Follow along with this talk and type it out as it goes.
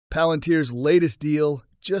Palantir's latest deal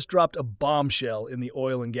just dropped a bombshell in the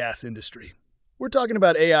oil and gas industry. We're talking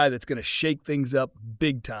about AI that's going to shake things up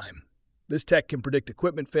big time. This tech can predict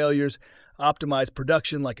equipment failures, optimize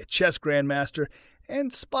production like a chess grandmaster,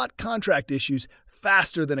 and spot contract issues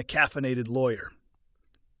faster than a caffeinated lawyer.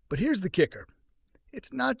 But here's the kicker.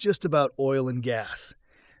 It's not just about oil and gas.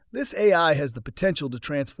 This AI has the potential to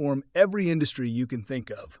transform every industry you can think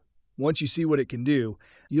of. Once you see what it can do,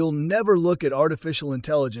 you'll never look at artificial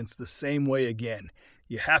intelligence the same way again.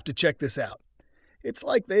 You have to check this out. It's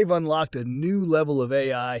like they've unlocked a new level of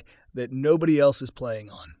AI that nobody else is playing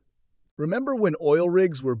on. Remember when oil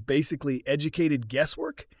rigs were basically educated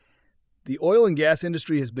guesswork? The oil and gas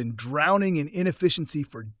industry has been drowning in inefficiency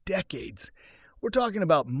for decades. We're talking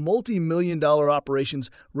about multi-million-dollar operations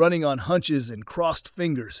running on hunches and crossed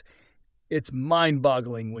fingers. It's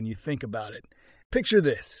mind-boggling when you think about it. Picture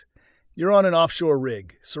this. You're on an offshore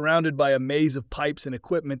rig, surrounded by a maze of pipes and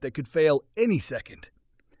equipment that could fail any second.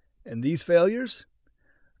 And these failures?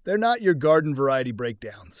 They're not your garden variety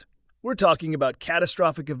breakdowns. We're talking about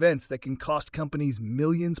catastrophic events that can cost companies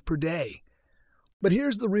millions per day. But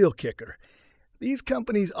here's the real kicker. These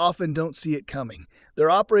companies often don't see it coming. They're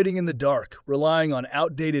operating in the dark, relying on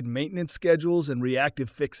outdated maintenance schedules and reactive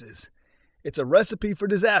fixes. It's a recipe for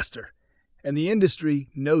disaster, and the industry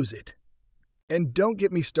knows it. And don't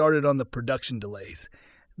get me started on the production delays.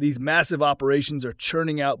 These massive operations are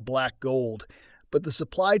churning out black gold, but the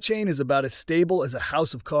supply chain is about as stable as a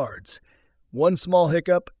house of cards. One small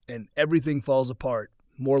hiccup, and everything falls apart.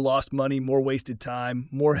 More lost money, more wasted time,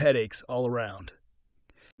 more headaches all around.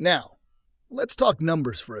 Now, let's talk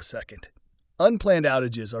numbers for a second. Unplanned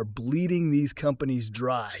outages are bleeding these companies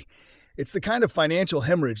dry. It's the kind of financial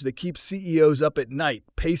hemorrhage that keeps CEOs up at night,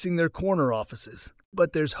 pacing their corner offices.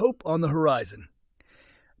 But there's hope on the horizon.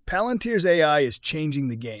 Palantir's AI is changing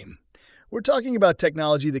the game. We're talking about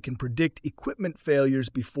technology that can predict equipment failures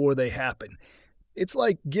before they happen. It's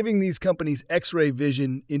like giving these companies X-ray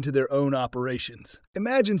vision into their own operations.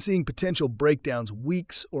 Imagine seeing potential breakdowns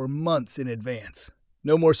weeks or months in advance.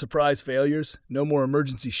 No more surprise failures, no more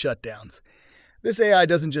emergency shutdowns. This AI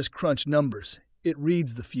doesn't just crunch numbers, it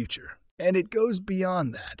reads the future. And it goes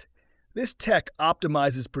beyond that. This tech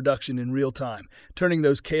optimizes production in real time, turning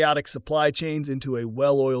those chaotic supply chains into a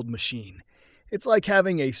well-oiled machine. It's like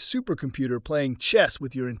having a supercomputer playing chess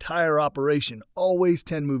with your entire operation, always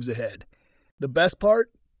 10 moves ahead. The best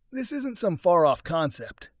part? This isn't some far-off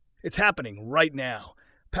concept. It's happening right now.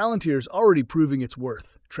 Palantir's already proving its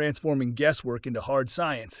worth, transforming guesswork into hard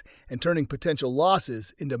science and turning potential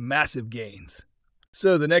losses into massive gains.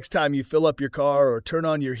 So the next time you fill up your car or turn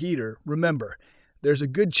on your heater, remember, there's a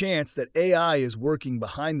good chance that AI is working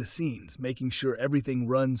behind the scenes, making sure everything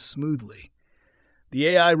runs smoothly. The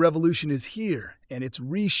AI revolution is here, and it's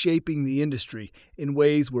reshaping the industry in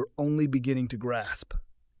ways we're only beginning to grasp.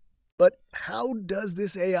 But how does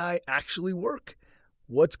this AI actually work?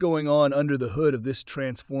 What's going on under the hood of this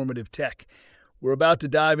transformative tech? We're about to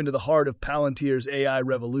dive into the heart of Palantir's AI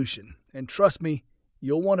revolution, and trust me,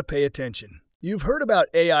 you'll want to pay attention. You've heard about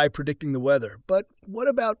AI predicting the weather, but what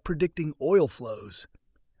about predicting oil flows?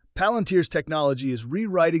 Palantir's technology is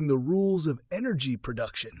rewriting the rules of energy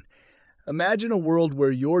production. Imagine a world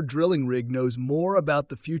where your drilling rig knows more about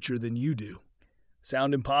the future than you do.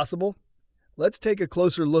 Sound impossible? Let's take a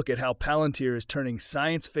closer look at how Palantir is turning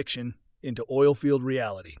science fiction into oilfield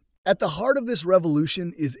reality. At the heart of this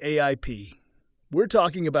revolution is AIP. We're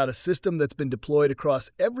talking about a system that's been deployed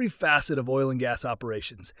across every facet of oil and gas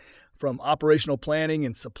operations, from operational planning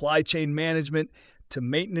and supply chain management to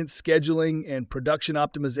maintenance scheduling and production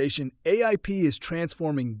optimization. AIP is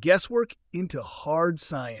transforming guesswork into hard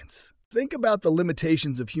science. Think about the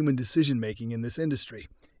limitations of human decision-making in this industry.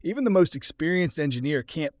 Even the most experienced engineer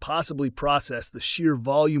can't possibly process the sheer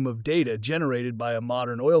volume of data generated by a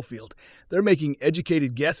modern oil field. They're making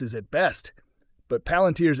educated guesses at best. But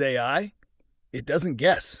Palantir's AI? It doesn't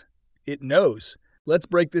guess. It knows. Let's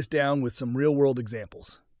break this down with some real-world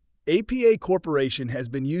examples. APA Corporation has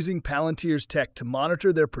been using Palantir's tech to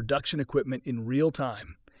monitor their production equipment in real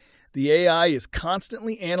time. The AI is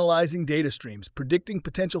constantly analyzing data streams, predicting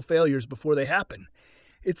potential failures before they happen.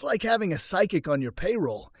 It's like having a psychic on your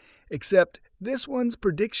payroll, except this one's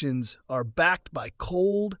predictions are backed by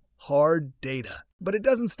cold, hard data. But it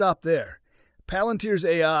doesn't stop there. Palantir's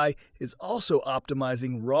AI is also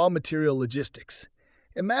optimizing raw material logistics.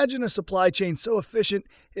 Imagine a supply chain so efficient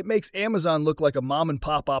it makes Amazon look like a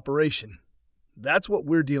mom-and-pop operation. That's what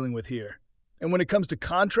we're dealing with here. And when it comes to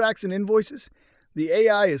contracts and invoices, the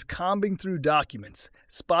AI is combing through documents,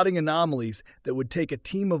 spotting anomalies that would take a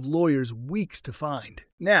team of lawyers weeks to find.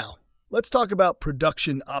 Now, let's talk about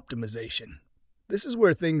production optimization. This is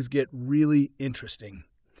where things get really interesting.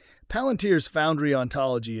 Palantir's Foundry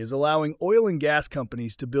ontology is allowing oil and gas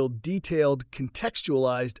companies to build detailed,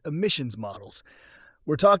 contextualized emissions models.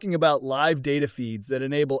 We're talking about live data feeds that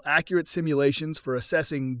enable accurate simulations for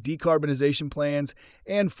assessing decarbonization plans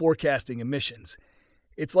and forecasting emissions.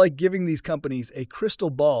 It's like giving these companies a crystal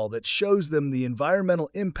ball that shows them the environmental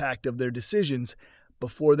impact of their decisions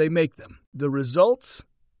before they make them. The results?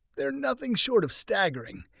 They're nothing short of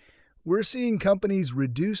staggering. We're seeing companies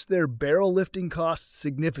reduce their barrel lifting costs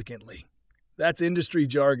significantly. That's industry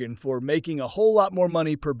jargon for making a whole lot more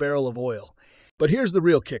money per barrel of oil. But here's the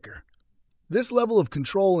real kicker. This level of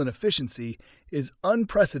control and efficiency is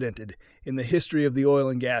unprecedented in the history of the oil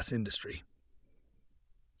and gas industry.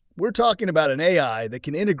 We're talking about an AI that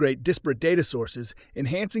can integrate disparate data sources,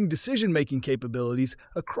 enhancing decision-making capabilities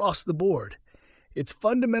across the board. It's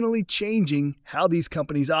fundamentally changing how these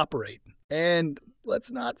companies operate. And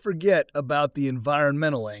let's not forget about the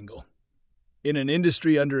environmental angle. In an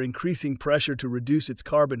industry under increasing pressure to reduce its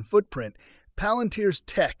carbon footprint, Palantir's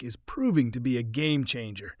tech is proving to be a game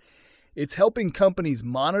changer. It's helping companies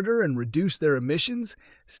monitor and reduce their emissions,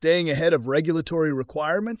 staying ahead of regulatory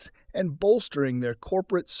requirements, and bolstering their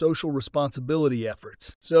corporate social responsibility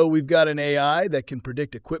efforts. So we've got an AI that can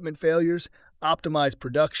predict equipment failures, optimize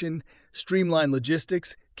production, streamline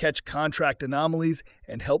logistics, catch contract anomalies,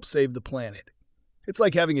 and help save the planet. It's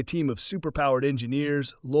like having a team of superpowered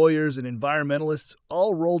engineers, lawyers, and environmentalists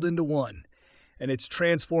all rolled into one. And it's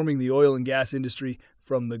transforming the oil and gas industry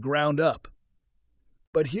from the ground up.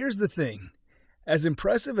 But here's the thing. As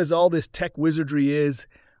impressive as all this tech wizardry is,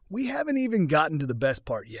 we haven't even gotten to the best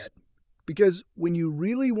part yet. Because when you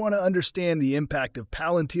really want to understand the impact of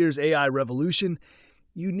Palantir's AI revolution,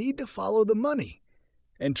 you need to follow the money.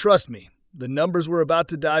 And trust me, the numbers we're about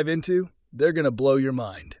to dive into, they're going to blow your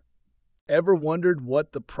mind. Ever wondered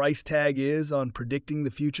what the price tag is on predicting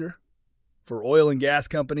the future? For oil and gas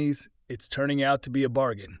companies, it's turning out to be a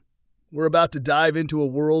bargain. We're about to dive into a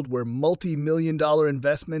world where multi-million-dollar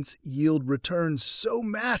investments yield returns so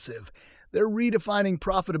massive, they're redefining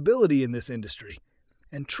profitability in this industry.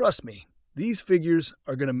 And trust me, these figures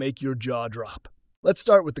are going to make your jaw drop. Let's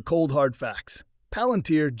start with the cold hard facts.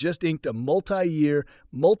 Palantir just inked a multi-year,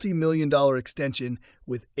 multi-million-dollar extension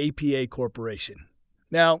with APA Corporation.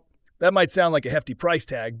 Now, that might sound like a hefty price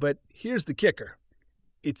tag, but here's the kicker.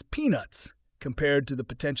 It's peanuts compared to the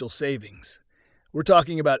potential savings. We're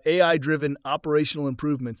talking about AI-driven operational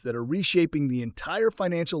improvements that are reshaping the entire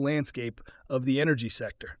financial landscape of the energy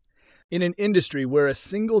sector. In an industry where a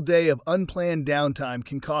single day of unplanned downtime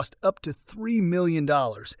can cost up to $3 million,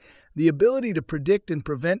 the ability to predict and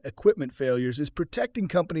prevent equipment failures is protecting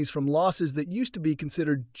companies from losses that used to be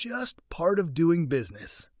considered just part of doing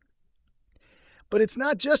business. But it's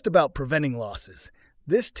not just about preventing losses.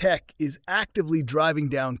 This tech is actively driving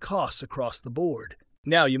down costs across the board.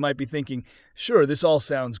 Now, you might be thinking, sure, this all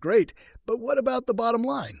sounds great, but what about the bottom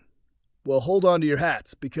line? Well, hold on to your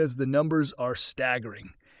hats, because the numbers are staggering.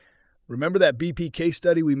 Remember that BP case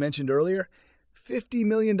study we mentioned earlier? $50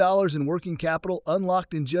 million in working capital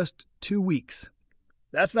unlocked in just 2 weeks.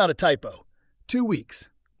 That's not a typo. 2 weeks.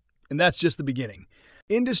 And that's just the beginning.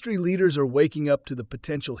 Industry leaders are waking up to the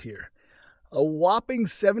potential here. A whopping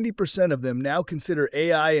 70% of them now consider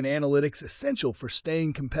AI and analytics essential for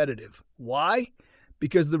staying competitive. Why?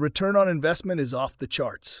 Because the return on investment is off the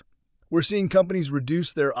charts. We're seeing companies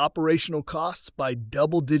reduce their operational costs by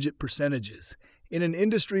double-digit percentages. In an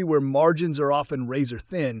industry where margins are often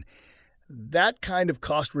razor-thin, that kind of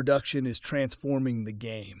cost reduction is transforming the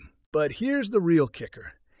game. But here's the real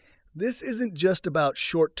kicker. This isn't just about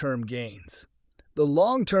short-term gains. The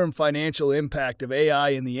long-term financial impact of AI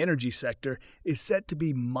in the energy sector is set to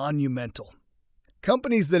be monumental.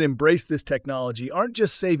 Companies that embrace this technology aren't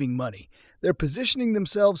just saving money. They're positioning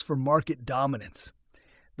themselves for market dominance.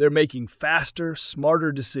 They're making faster,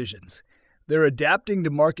 smarter decisions. They're adapting to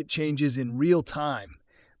market changes in real time.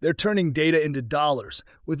 They're turning data into dollars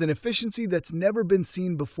with an efficiency that's never been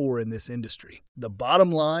seen before in this industry. The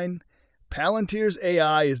bottom line, Palantir's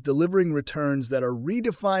AI is delivering returns that are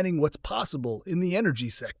redefining what's possible in the energy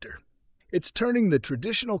sector. It's turning the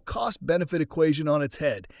traditional cost-benefit equation on its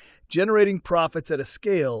head, generating profits at a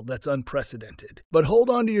scale that's unprecedented. But hold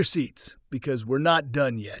on to your seats, because we're not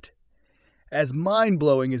done yet. As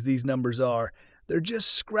mind-blowing as these numbers are, they're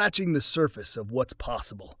just scratching the surface of what's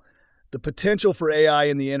possible. The potential for AI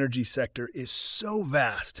in the energy sector is so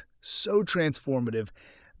vast, so transformative,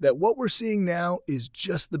 that what we're seeing now is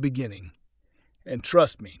just the beginning. And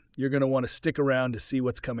trust me, you're going to want to stick around to see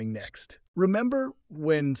what's coming next. Remember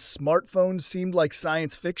when smartphones seemed like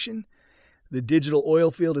science fiction? The digital oil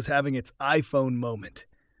field is having its iPhone moment.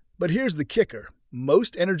 But here's the kicker.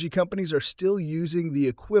 most energy companies are still using the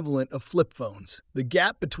equivalent of flip phones. The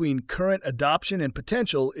gap between current adoption and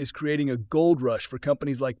potential is creating a gold rush for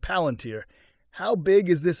companies like Palantir. How big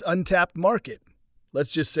is this untapped market?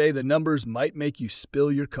 Let's just say the numbers might make you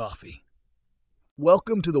spill your coffee.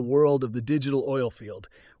 Welcome to the world of the digital oil field,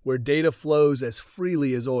 where data flows as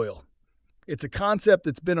freely as oil. It's a concept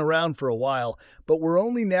that's been around for a while, but we're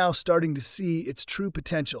only now starting to see its true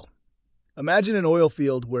potential. Imagine an oil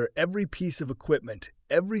field where every piece of equipment,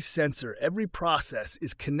 every sensor, every process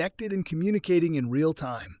is connected and communicating in real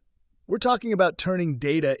time. We're talking about turning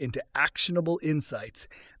data into actionable insights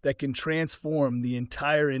that can transform the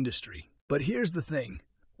entire industry. But here's the thing,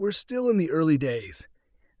 we're still in the early days.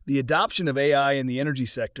 The adoption of AI in the energy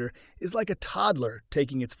sector is like a toddler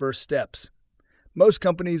taking its first steps. Most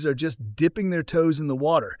companies are just dipping their toes in the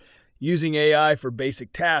water, using AI for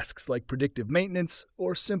basic tasks like predictive maintenance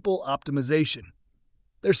or simple optimization.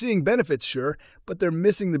 They're seeing benefits, sure, but they're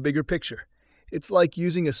missing the bigger picture. It's like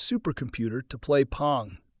using a supercomputer to play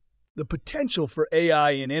Pong. The potential for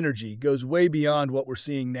AI in energy goes way beyond what we're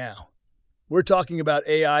seeing now. We're talking about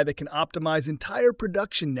AI that can optimize entire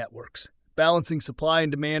production networks, balancing supply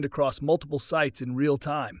and demand across multiple sites in real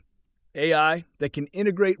time. AI that can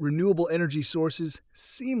integrate renewable energy sources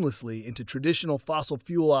seamlessly into traditional fossil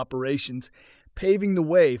fuel operations, paving the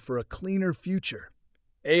way for a cleaner future.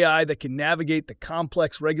 AI that can navigate the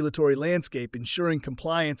complex regulatory landscape, ensuring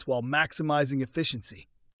compliance while maximizing efficiency.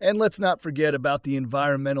 And let's not forget about the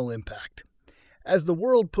environmental impact. As the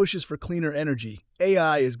world pushes for cleaner energy,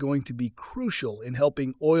 AI is going to be crucial in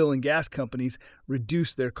helping oil and gas companies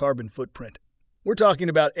reduce their carbon footprint. We're talking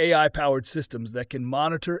about AI-powered systems that can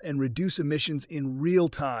monitor and reduce emissions in real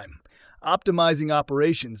time, optimizing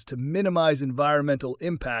operations to minimize environmental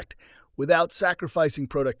impact without sacrificing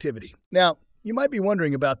productivity. Now, you might be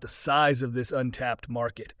wondering about the size of this untapped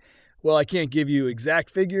market. Well, I can't give you exact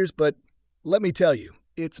figures, but let me tell you,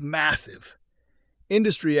 it's massive.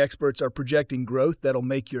 Industry experts are projecting growth that'll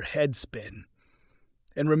make your head spin.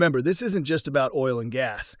 And remember, this isn't just about oil and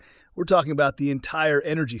gas. We're talking about the entire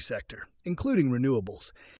energy sector, including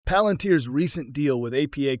renewables. Palantir's recent deal with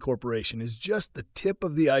APA Corporation is just the tip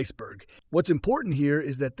of the iceberg. What's important here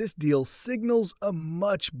is that this deal signals a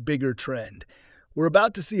much bigger trend. We're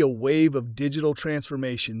about to see a wave of digital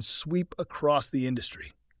transformation sweep across the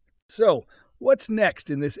industry. So, what's next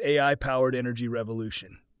in this AI-powered energy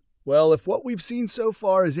revolution? Well, if what we've seen so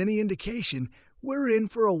far is any indication, we're in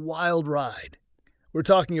for a wild ride. We're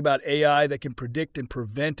talking about AI that can predict and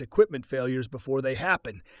prevent equipment failures before they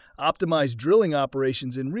happen, optimize drilling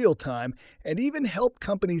operations in real time, and even help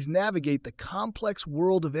companies navigate the complex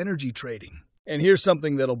world of energy trading. And here's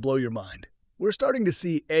something that'll blow your mind. We're starting to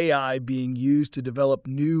see AI being used to develop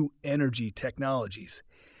new energy technologies.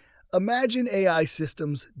 Imagine AI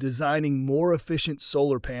systems designing more efficient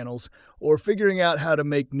solar panels or figuring out how to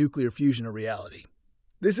make nuclear fusion a reality.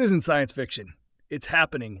 This isn't science fiction. It's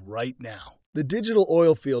happening right now. The digital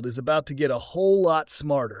oil field is about to get a whole lot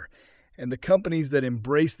smarter, and the companies that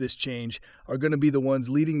embrace this change are going to be the ones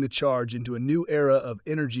leading the charge into a new era of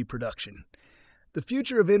energy production. The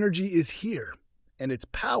future of energy is here, and it's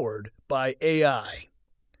powered by AI.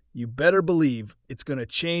 You better believe it's going to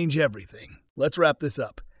change everything. Let's wrap this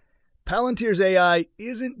up. Palantir's AI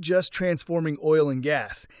isn't just transforming oil and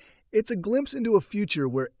gas. It's a glimpse into a future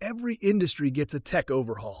where every industry gets a tech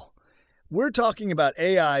overhaul. We're talking about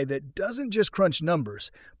AI that doesn't just crunch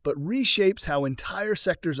numbers, but reshapes how entire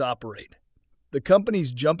sectors operate. The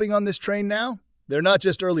companies jumping on this train now, they're not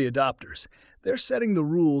just early adopters. They're setting the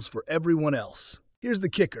rules for everyone else. Here's the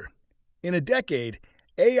kicker. In a decade,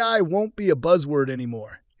 AI won't be a buzzword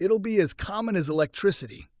anymore. It'll be as common as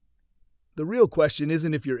electricity. The real question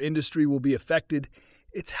isn't if your industry will be affected,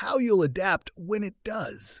 it's how you'll adapt when it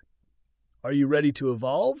does. Are you ready to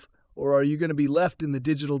evolve, or are you going to be left in the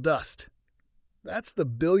digital dust? That's the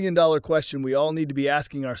billion-dollar question we all need to be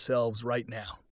asking ourselves right now.